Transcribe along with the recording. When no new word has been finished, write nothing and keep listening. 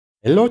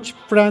Hello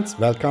friends,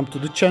 welcome to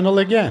the channel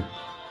again.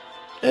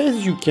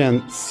 As you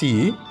can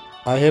see,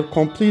 I have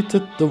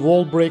completed the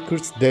Wall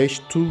Breakers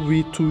Dash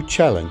 2v2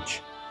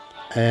 challenge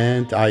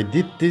and I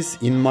did this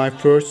in my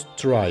first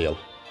trial.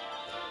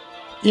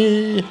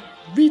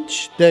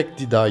 Which deck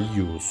did I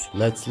use?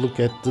 Let's look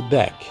at the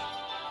deck.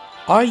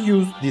 I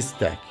used this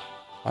deck.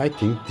 I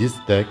think this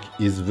deck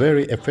is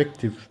very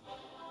effective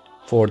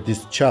for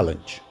this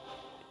challenge.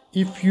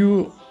 If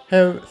you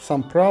have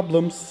some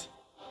problems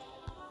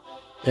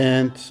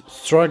and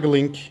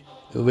struggling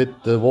with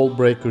the Wall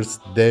Breakers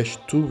Dash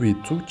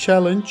 2v2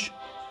 challenge,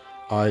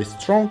 I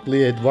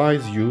strongly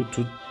advise you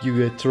to give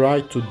a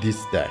try to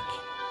this deck.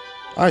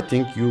 I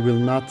think you will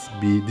not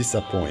be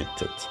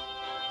disappointed.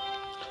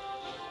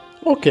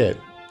 Okay,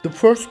 the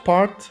first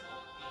part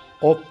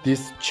of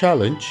this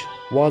challenge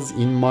was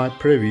in my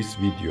previous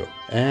video,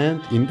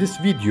 and in this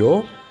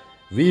video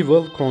we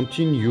will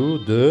continue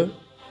the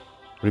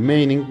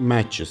remaining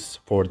matches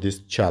for this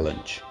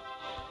challenge.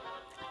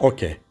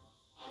 Okay,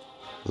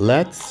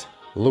 let's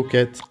look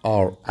at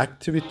our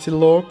activity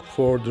log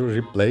for the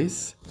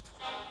replays.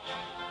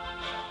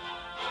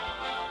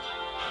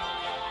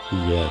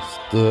 Yes,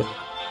 the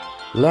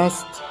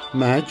last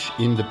match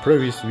in the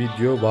previous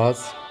video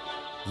was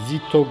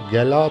Zito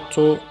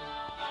Gelato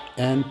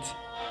and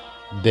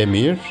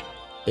Demir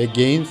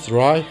against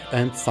Reich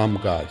and some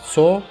guy.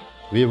 So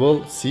we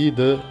will see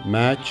the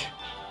match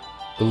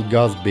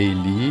Ilgaz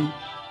Beyli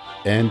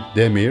and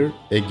Demir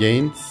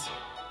against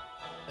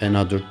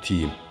another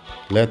team.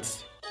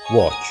 Let's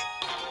watch.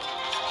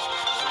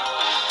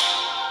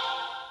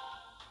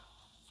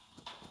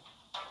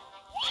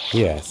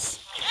 Yes,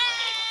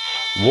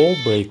 Wall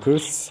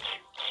Breakers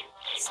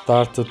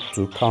started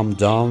to come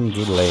down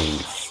the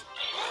lanes.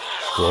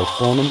 The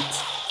opponent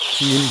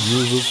team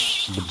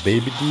uses the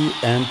Baby D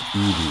and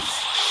EVs.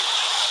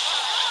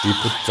 We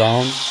put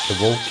down a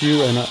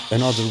valkyre and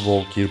another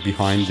valkyre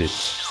behind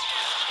it.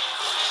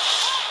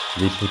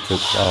 We put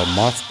our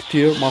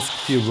musketeer.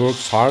 Musketeer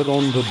works hard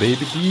on the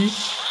Baby D.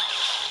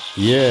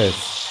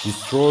 Yes,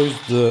 destroys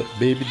the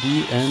Baby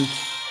D and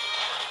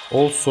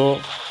also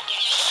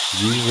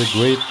gives a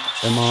great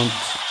amount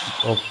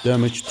of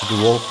damage to the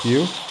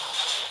valkyre.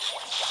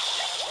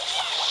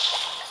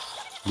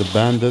 The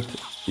bandit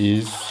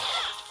is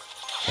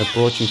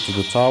approaching to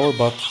the tower,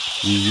 but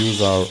we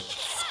use our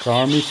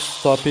Skarmy to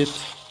stop it.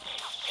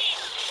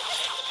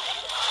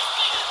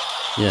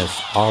 Yes,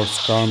 our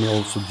Skarmy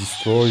also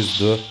destroys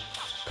the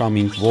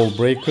coming Wall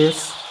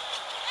Breakers.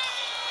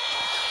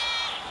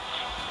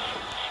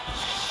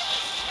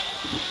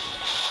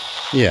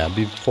 Yeah,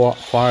 we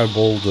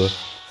fireball the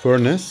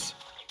furnace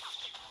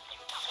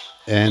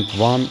and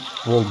one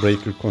Wall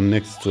Breaker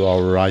connects to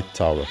our right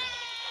tower.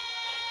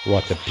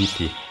 What a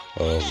pity.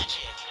 Oh.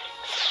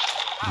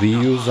 We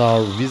use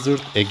our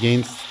wizard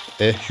against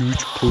a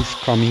huge push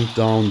coming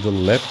down the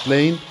left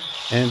lane,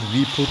 and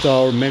we put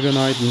our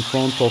Meganight in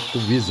front of the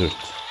wizard.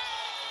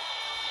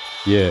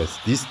 Yes,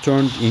 this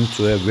turned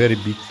into a very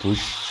big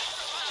push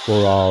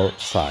for our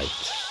side.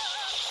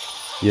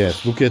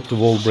 Yes, look at the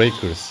Wall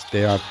Breakers.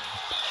 They are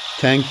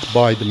tanked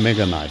by the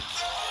Meganight,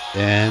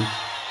 and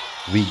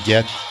we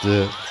get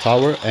the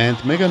tower, and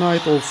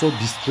Meganight also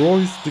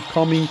destroys the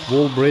coming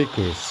Wall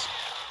Breakers.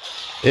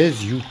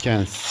 As you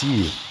can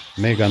see,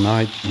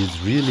 Meganight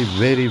is really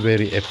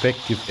very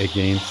effective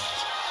against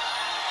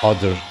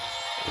other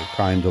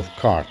kind of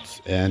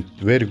cards, and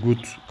very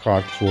good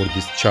card for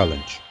this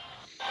challenge.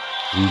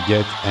 We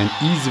get an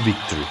easy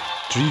victory,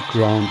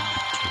 3-round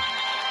victory.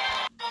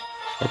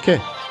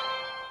 Okay,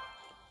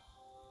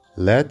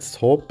 let's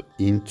hop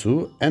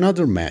into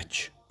another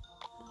match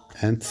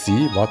and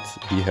see what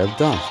we have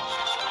done.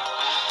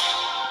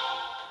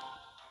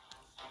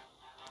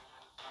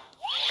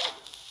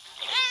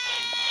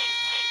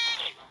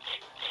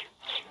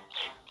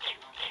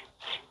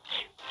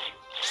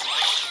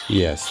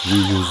 Yes, we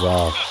use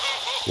our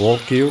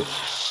valkyre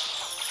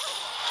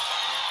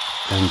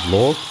and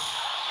log.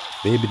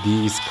 Baby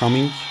D is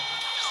coming.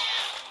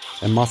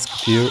 A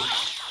musketeer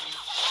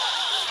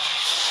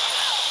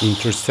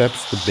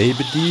intercepts the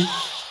Baby D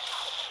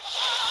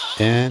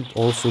and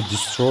also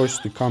destroys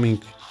the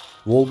coming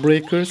Wall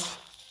Breakers.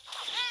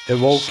 A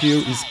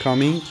valkyre is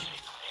coming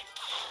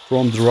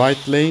from the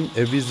right lane.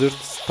 A wizard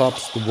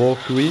stops the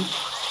valkyrie.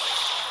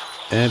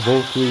 A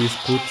valkyrie is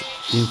put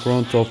in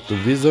front of the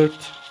wizard.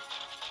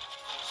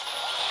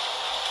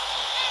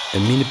 A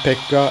mini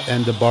Pekka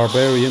and the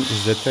barbarian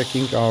is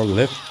attacking our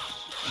left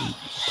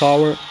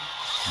tower,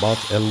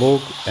 but a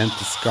log and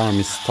the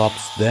Skarmy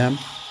stops them.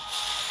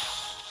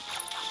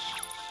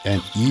 And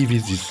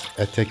Evis is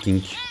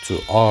attacking to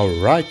our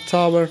right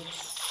tower,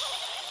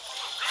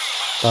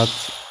 but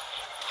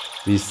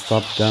we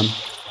stop them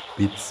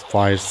with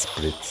fire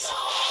spirits.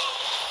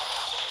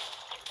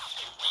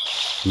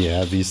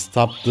 Yeah, we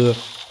stop the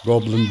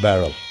goblin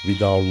barrel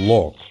with our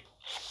log.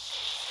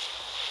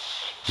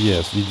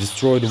 Yes, we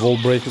destroy the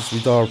Wall Breakers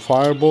with our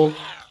fireball,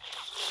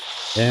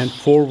 and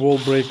 4 Wall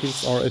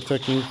Breakers are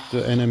attacking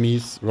the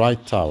enemy's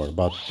right tower,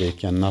 but they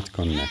cannot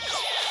connect.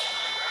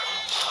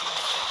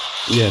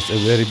 Yes, a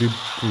very big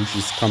push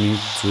is coming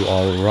to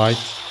our right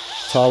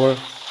tower.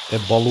 A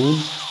balloon,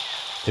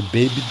 a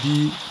baby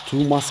D,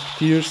 two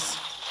musketeers.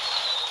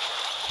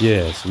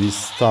 Yes, we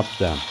stop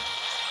them.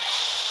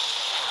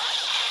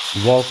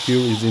 Valkyre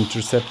is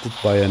intercepted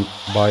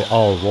by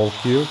our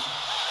Valkyre,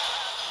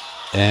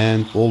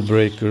 and wall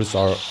breakers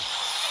are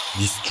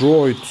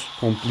destroyed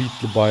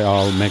completely by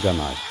our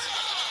Meganight.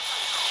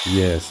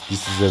 Yes,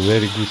 this is a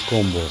very good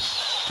combo.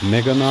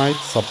 Meganight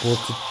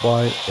supported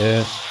by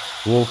a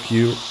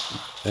Valkyre,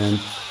 and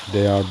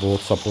they are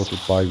both supported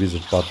by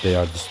Wizard, but they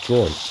are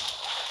destroyed.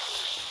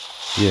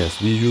 Yes,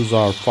 we use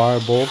our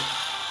fireball.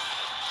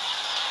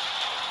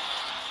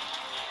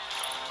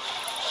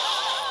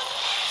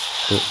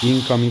 The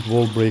incoming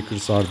wall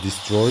breakers are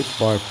destroyed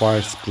by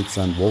fire splits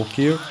and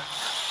Valkyre.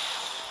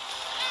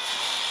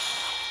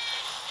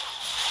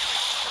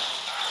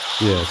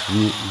 Yes,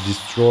 we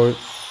destroy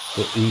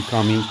the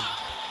incoming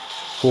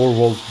 4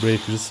 wall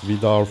breakers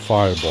with our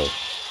fireball.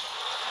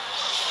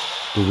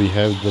 Do we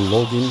have the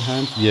log in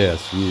hand?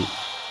 Yes, we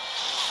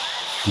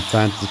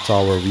defend the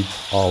tower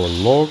with our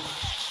log.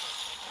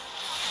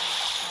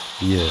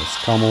 Yes,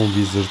 come on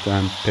Wizard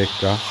and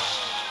Pekka.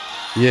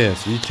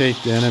 Yes, we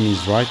take the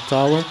enemy's right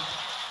tower.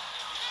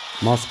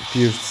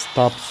 Musketeer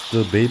stops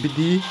the baby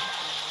D.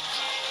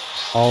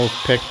 Our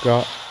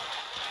Pekka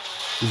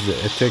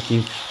is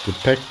attacking the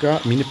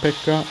Pekka, mini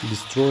Pekka,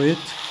 destroy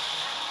it.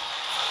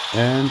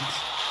 And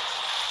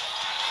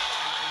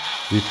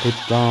we put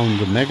down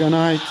the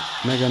Meganight.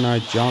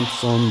 Meganight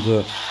jumps on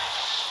the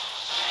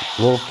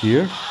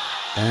Valkyre,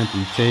 and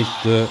we take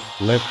the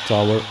left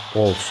tower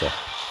also.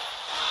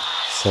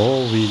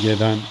 So we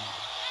get an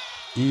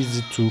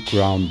easy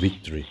 2-crown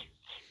victory.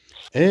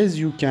 As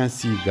you can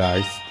see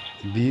guys,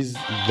 this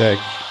deck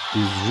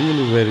is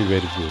really very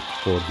good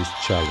for this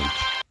challenge.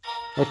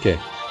 Okay.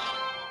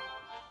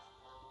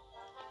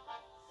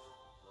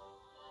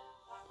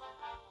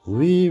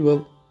 We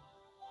will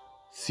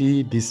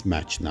see this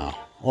match now.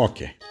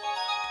 Okay.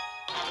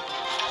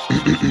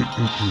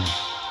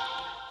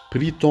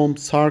 Pritom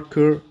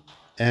Sarkar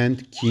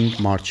and King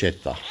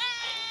Marchetta.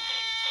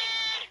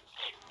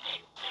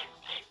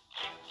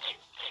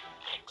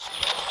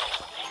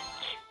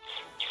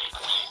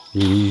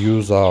 We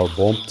use our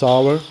bomb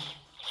tower,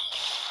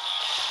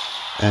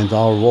 and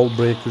our wall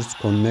breakers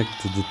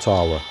connect to the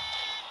tower.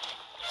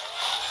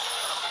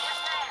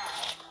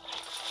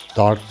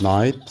 Dark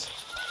Knight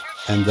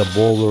and the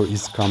bowler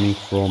is coming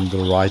from the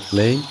right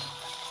lane,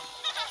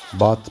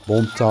 but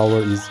bomb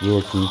tower is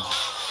working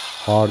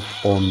hard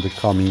on the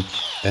coming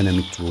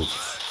enemy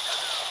troops.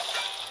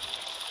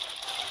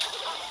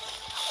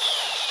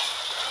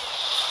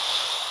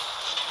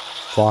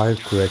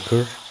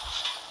 Firecracker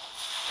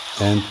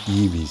and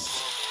EVs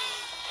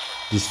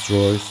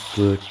destroys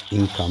the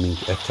incoming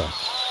attack.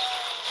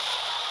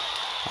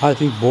 I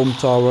think bomb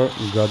tower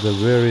got a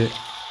very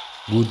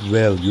good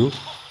value,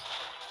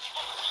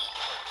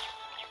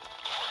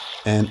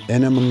 and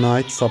enemy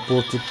knight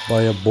supported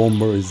by a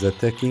bomber is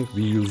attacking.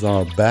 We use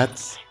our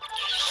bats.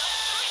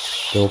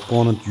 The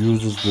opponent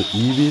uses the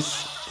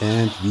EVs,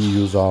 and we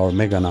use our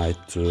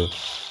Meganight to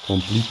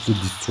completely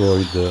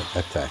destroy the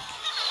attack.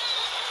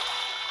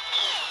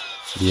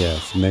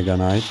 Yes,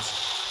 Meganight.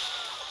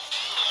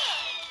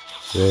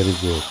 Very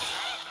good.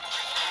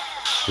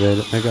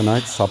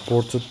 Meganight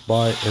supported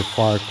by a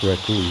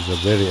Firecracker is a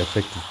very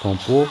effective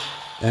combo,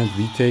 and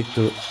we take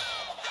the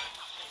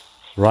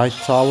right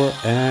tower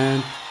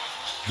and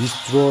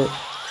destroy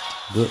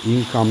the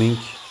incoming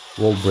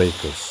wall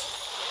breakers.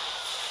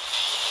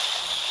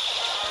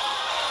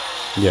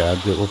 Yeah,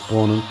 the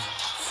opponent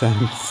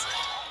sends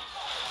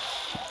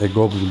a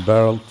goblin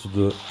barrel to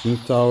the king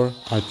tower.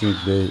 I think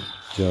they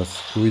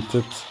just quit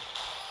it,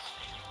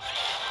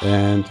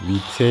 and we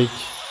take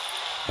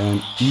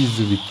an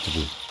easy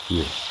victory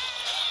here.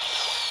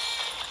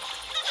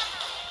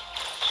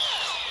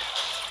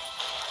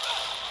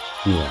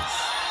 Yes.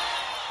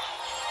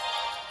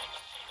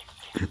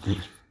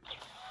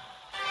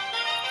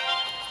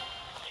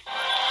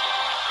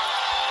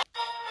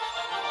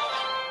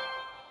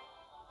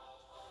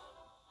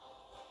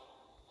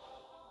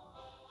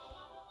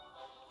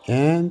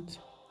 And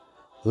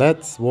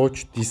let's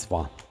watch this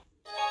one.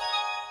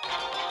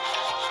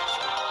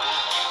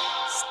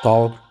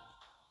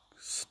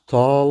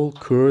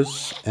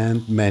 Stalkers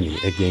and many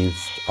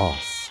against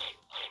us.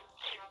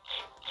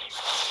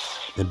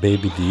 A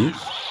baby D.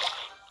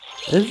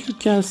 As you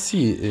can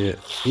see,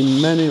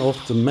 in many of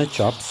the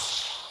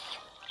matchups,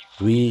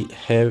 we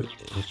have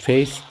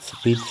faced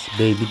with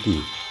baby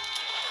D.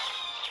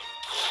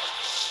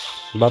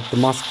 But the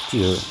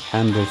musketeer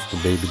handles the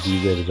baby D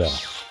very well.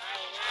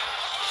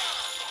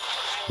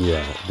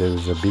 Yeah, there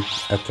is a big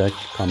attack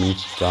coming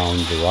down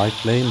the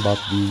right lane, but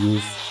we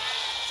use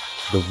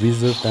the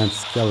wizard and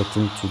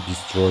skeleton to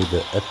destroy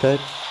the attack.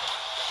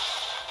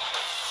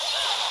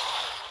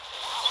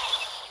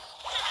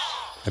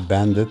 A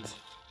bandit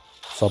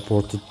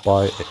supported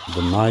by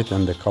the knight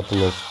and a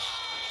couple of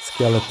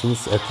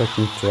skeletons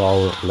attacking to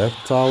our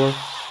left tower.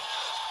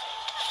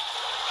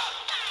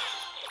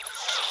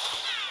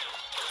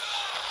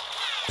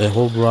 A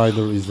hog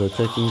rider is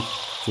attacking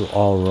to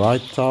our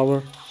right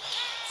tower,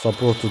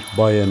 supported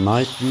by a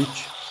night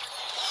witch.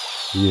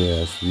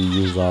 Yes, we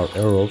use our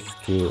arrows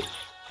to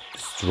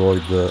destroy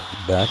the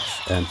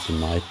bats and the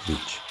night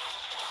witch.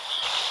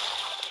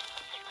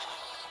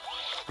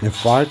 A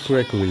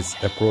firecracker is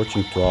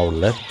approaching to our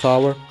left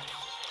tower.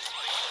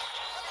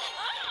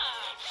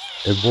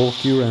 A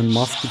valkyre and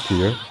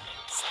musketeer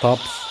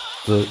stops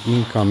the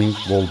incoming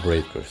wall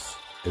breakers.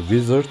 A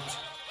wizard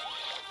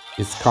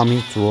is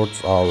coming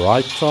towards our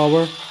right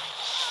tower.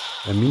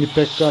 A mini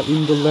P.E.K.K.A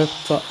in the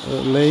left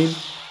lane.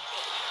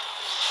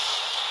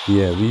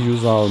 Yeah, we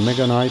use our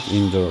Meganight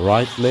in the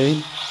right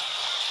lane.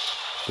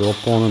 The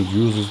opponent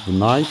uses the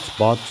knight,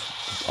 but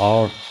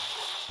our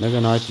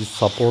Meganight is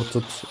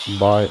supported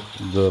by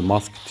the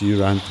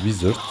musketeer and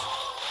wizard.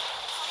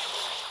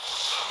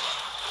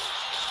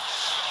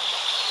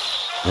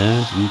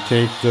 And we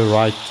take the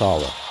right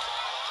tower.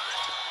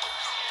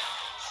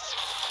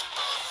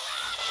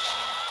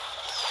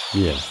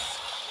 Yes,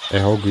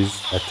 a hog is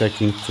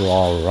attacking to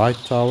our right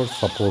tower,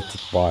 supported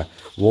by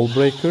wall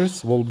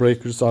breakers. Wall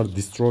breakers are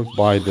destroyed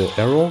by the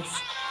arrows,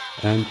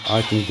 and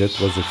I think that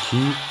was a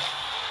key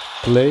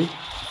play.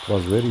 It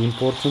was very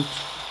important.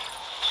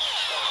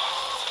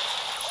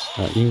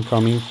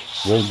 Incoming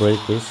wall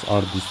breakers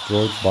are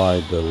destroyed by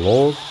the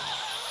lord.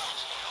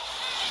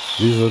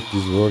 Wizard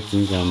is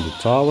working on the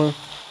tower.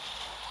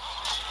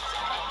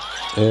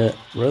 A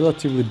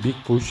relatively big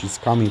push is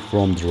coming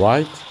from the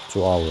right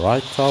to our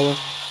right tower.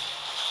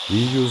 We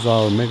use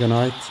our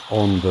Meganight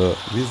on the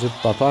wizard,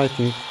 but I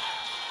think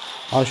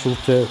I should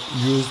have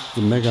used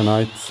the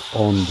Meganight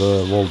on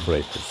the wall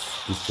breakers.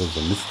 This was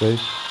a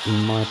mistake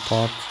in my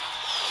part.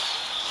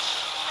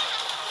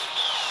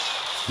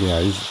 Yeah,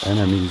 his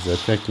enemy is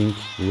attacking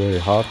very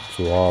hard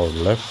to our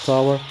left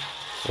tower.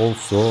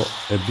 Also,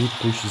 a big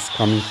push is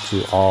coming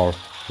to our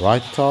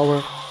right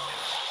tower.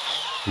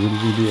 Will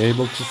we be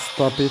able to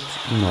stop it?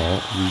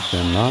 No, we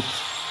cannot.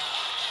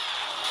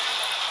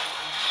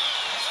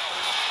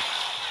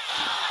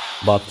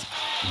 But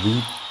we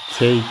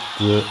take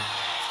the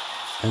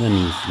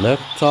enemy's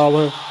left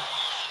tower,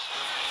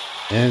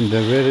 and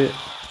a very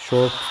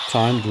short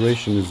time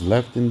duration is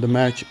left in the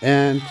match,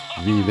 and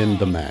we win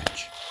the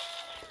match.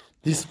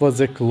 This was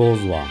a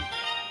close one.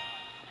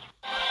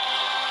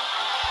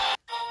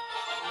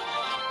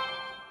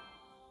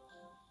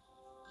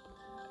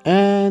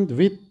 And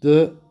with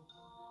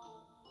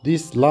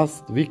this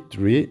last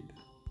victory,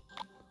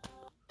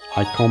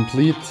 I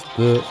complete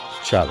the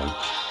challenge.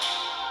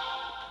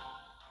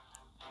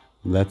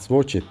 Let's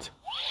watch it.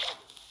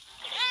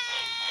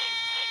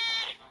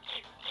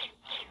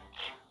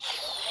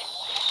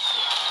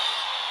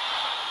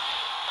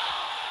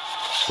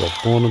 The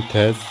opponent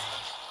has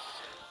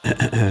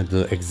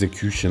the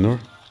executioner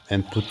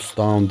and puts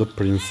down the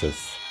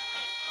princess.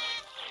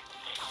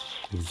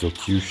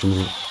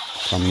 Executioner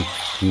coming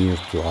near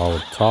to our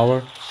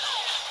tower.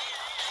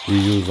 We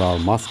use our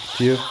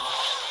musketeer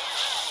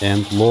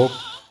and lock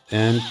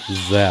and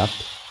zap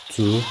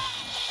to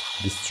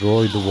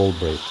destroy the wall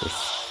breakers.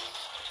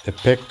 A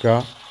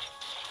P.E.K.K.A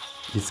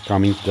is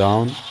coming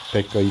down.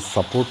 P.E.K.K.A is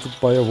supported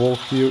by a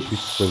valkyre.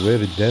 It's a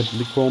very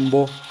deadly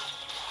combo.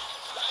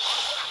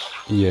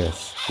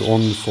 Yes, the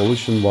only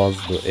solution was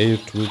the air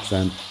troops,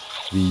 and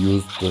we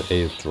used the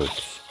air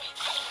troops.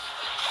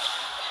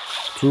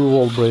 2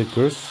 wall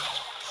breakers.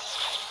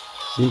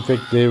 In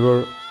fact, they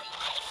were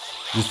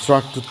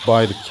distracted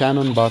by the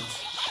cannon, but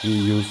we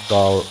used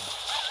our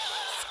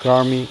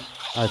Skirmy.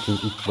 I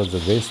think it was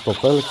a waste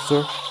of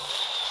elixir.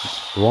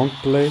 Wrong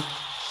play.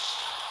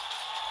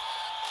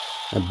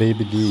 And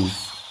Baby D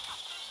is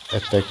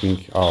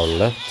attacking our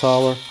left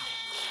tower.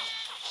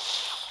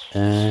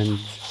 And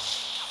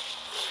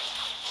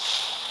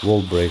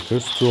wall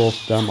breakers, 2 of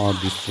them are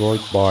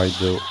destroyed by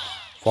the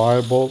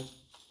fireball.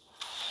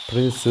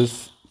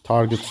 Princess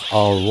targets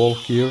our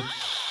valkyre.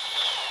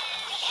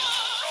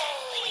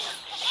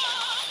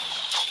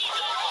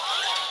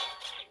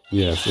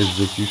 Yes,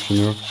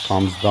 executioner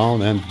comes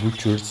down and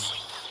butchers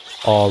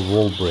our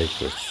wall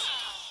breakers.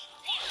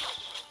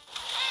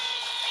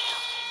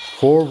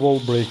 4 wall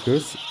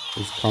breakers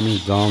is coming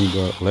down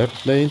the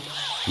left lane.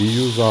 We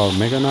use our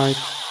Meganight.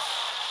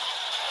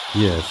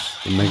 Yes,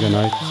 the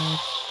Meganight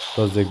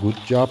does a good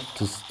job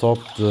to stop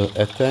the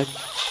attack.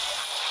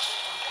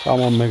 Come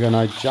on,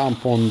 Meganight,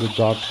 jump on the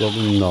Dark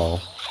Goblin. No,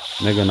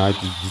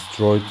 Meganight is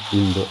destroyed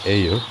in the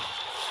air.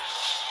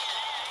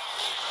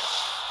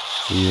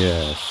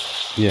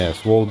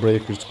 Yes, wall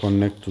breakers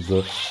connect to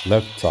the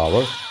left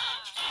tower.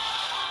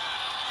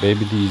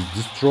 Baby D is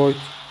destroyed.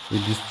 We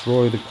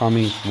destroy the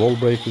coming wall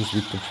breakers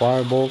with the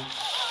fireball,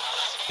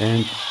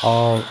 and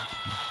our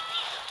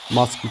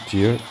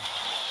musketeer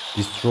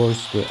destroys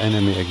the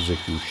enemy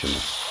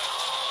executioner.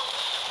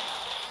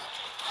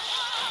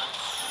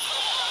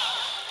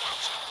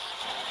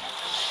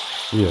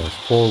 Yes,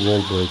 4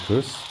 wall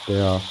breakers.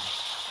 They are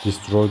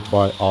destroyed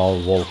by our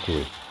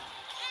Valkyrie.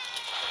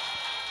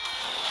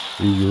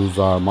 We use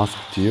our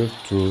musketeer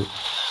to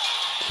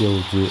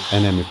kill the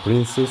enemy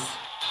princess.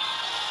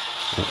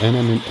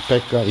 Enemy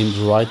Pekka in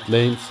the right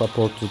lane,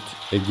 supported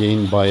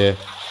again by a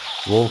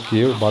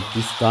valkyre, but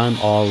this time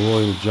our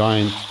royal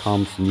giant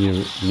comes near.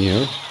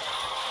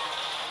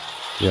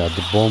 Yeah,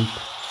 the bomb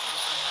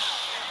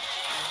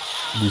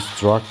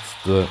distracts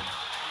the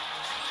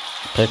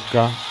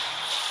Pekka.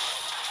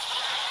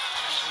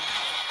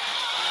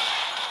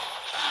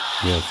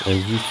 Yes,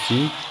 as you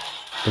see,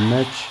 the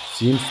match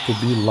seems to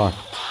be locked.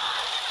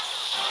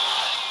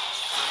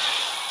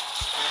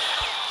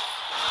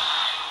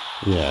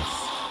 Yes.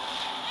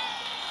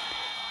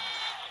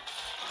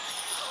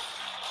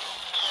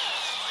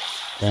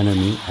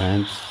 Enemy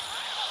and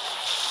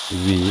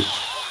we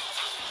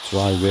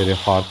try very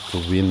hard to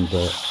win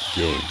the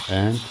game.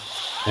 And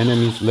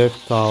enemy's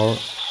left tower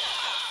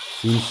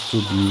seems to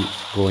be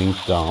going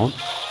down.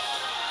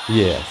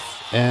 Yes.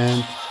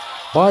 And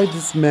by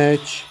this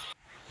match,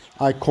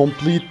 I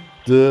complete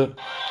the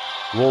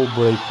Wall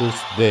Breakers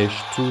Dash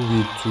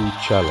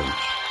 2v2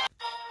 challenge.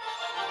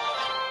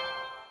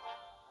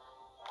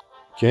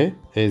 Okay,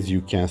 as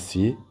you can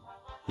see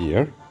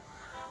here,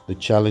 the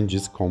challenge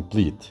is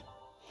complete.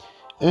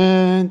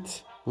 And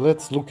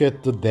let's look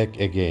at the deck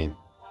again.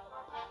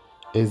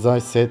 As I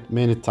said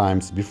many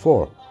times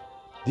before,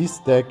 this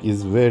deck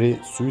is very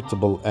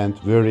suitable and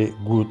very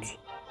good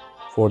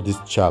for this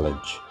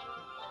challenge.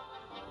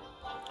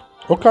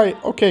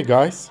 Okay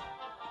guys,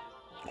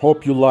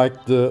 hope you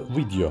liked the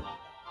video.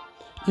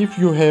 If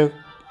you have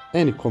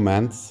any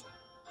comments,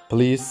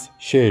 please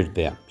share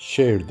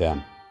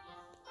them.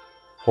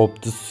 Hope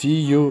to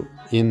see you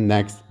in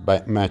next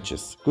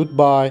matches.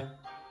 Goodbye.